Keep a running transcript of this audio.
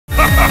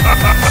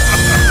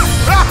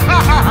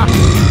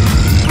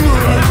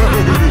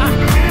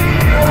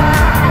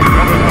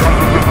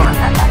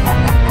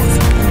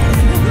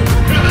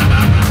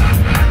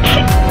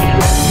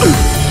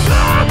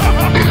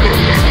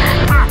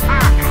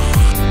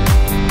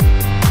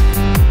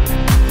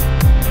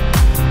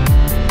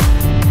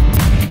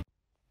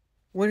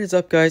is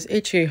up, guys?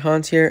 HA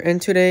Hans here,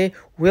 and today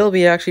we'll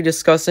be actually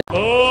discussing—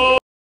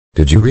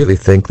 Did you really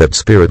think that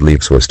Spirit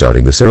Leaks were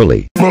starting this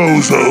early?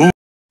 Bozo!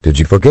 Did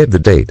you forget the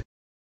date?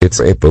 It's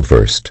April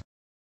 1st.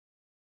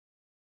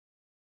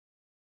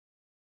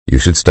 You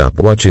should stop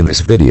watching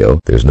this video,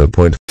 there's no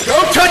point.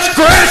 Don't touch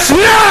grass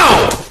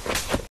now!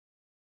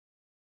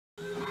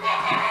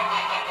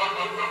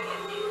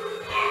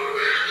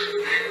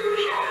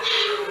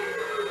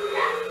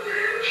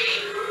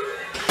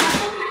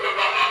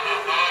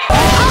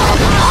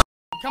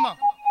 Come on.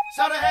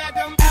 Shoulda had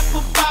them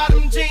apple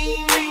bottom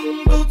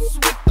jean boots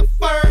with the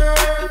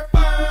fur.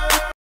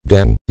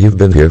 Dan, you've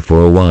been here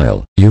for a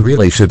while. You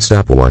really should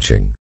stop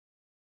watching.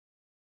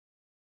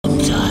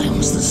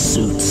 Sometimes the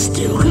suit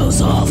still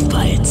goes off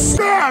by itself.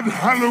 Bad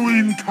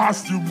Halloween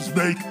costumes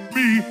make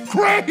me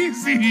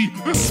crazy!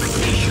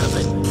 You're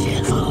the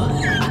devil.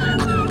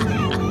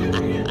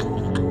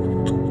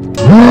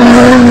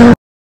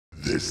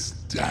 This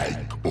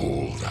dank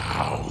old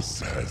house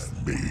has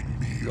made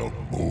me a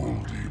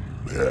moldy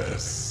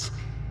mess.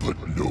 But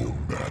no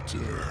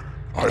matter,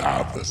 I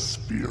have the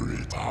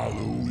spirit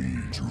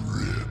Halloween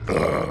drip.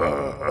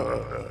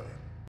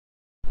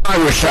 I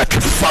wish I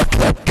could fuck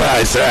that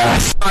guy's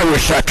ass. I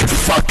wish I could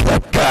fuck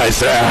that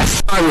guy's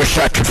ass. I wish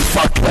I could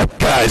fuck that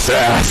guy's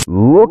ass.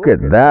 Look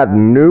at that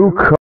new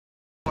car.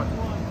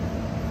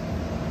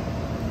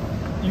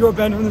 You are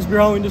banned from this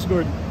growling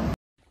Discord.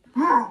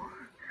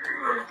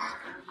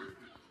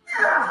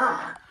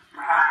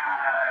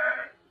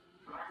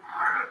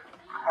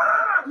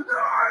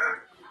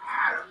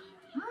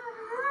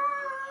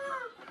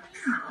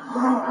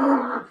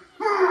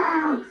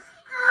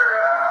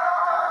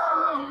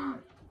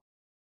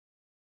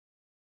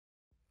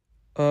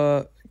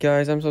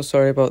 Guys, I'm so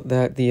sorry about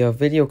that. The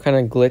video kind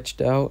of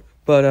glitched out.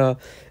 But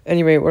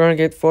anyway, we're gonna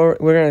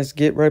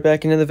get right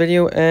back into the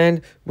video,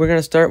 and we're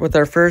gonna start with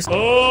our first—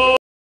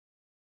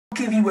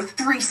 Give you a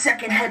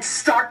 3-second head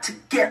start to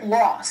get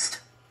lost.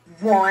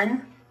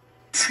 1,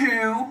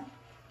 2,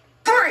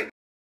 3.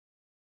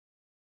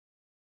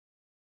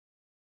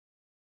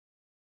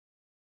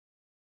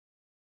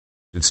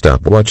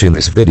 Stop watching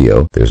this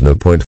video, there's no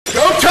point.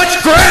 Don't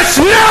touch grass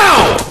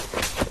now!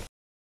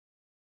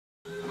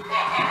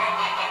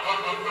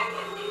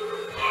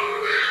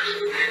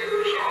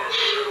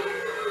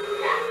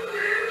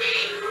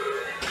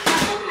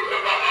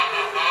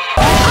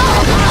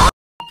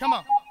 Come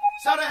on.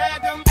 Shoulda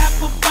had them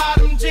apple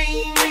bottom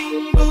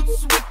jean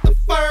boots with the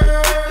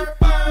fur.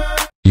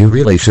 You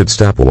really should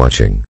stop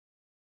watching.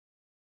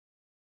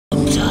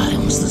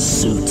 Sometimes the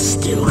suit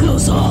still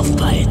goes off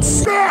by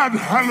itself. Bad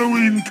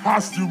Halloween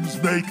costumes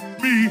make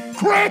me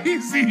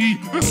crazy!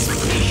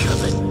 You're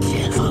the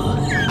devil.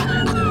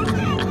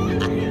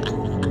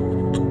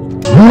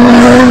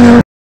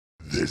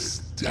 This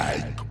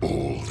dank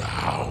old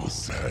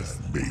house has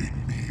made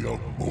me a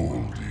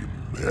moldy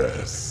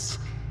mess.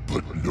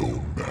 But no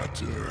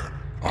matter,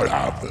 I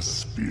have the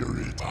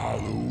spirit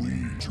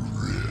Halloween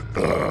drip.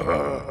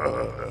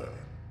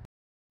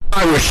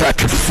 I wish I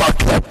could fuck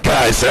that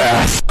guy's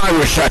ass. I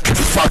wish I could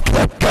fuck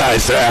that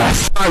guy's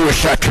ass. I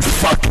wish I could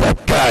fuck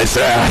that guy's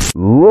ass.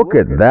 Look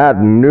at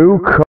that new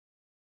car.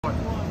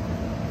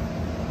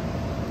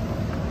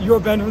 You are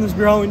banned from this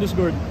growling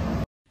Discord.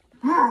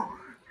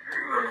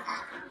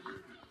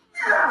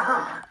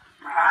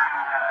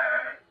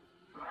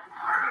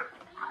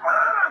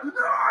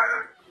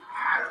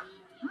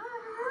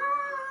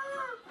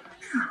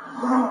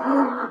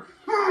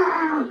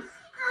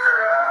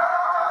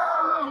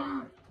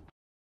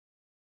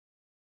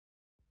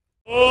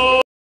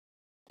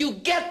 You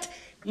get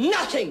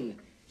nothing.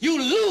 You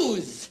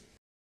lose.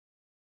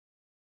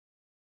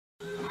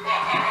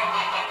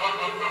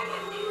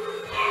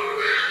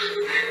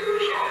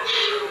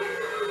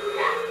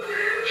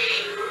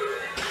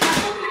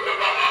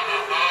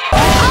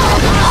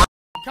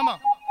 Come on.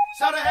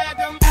 Shoulda had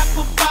them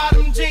apple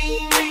bottom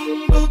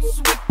jean boots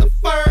with the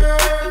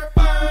fur.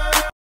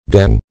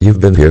 Dan, you've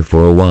been here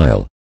for a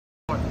while.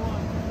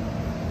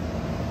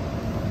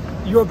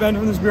 You are banned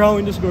from this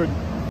growling Discord.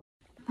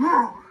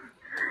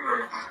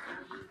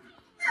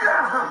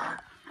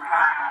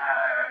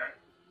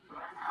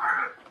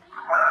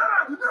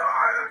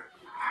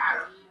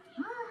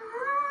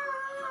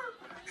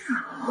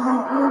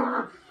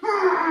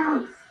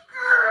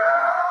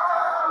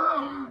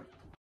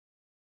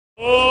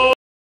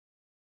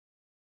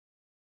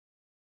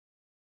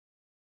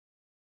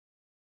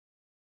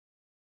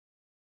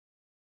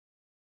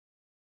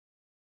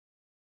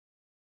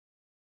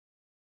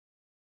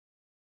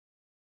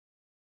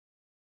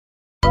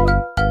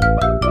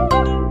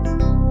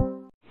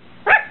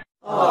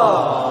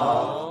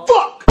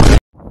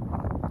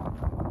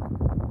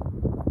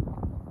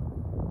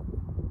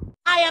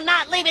 I am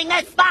not leaving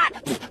this spot!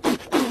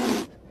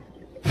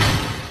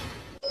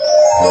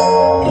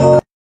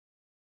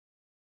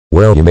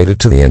 Well, you made it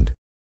to the end.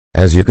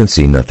 As you can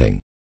see,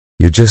 nothing.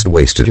 You just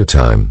wasted your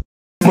time.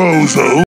 Bozo!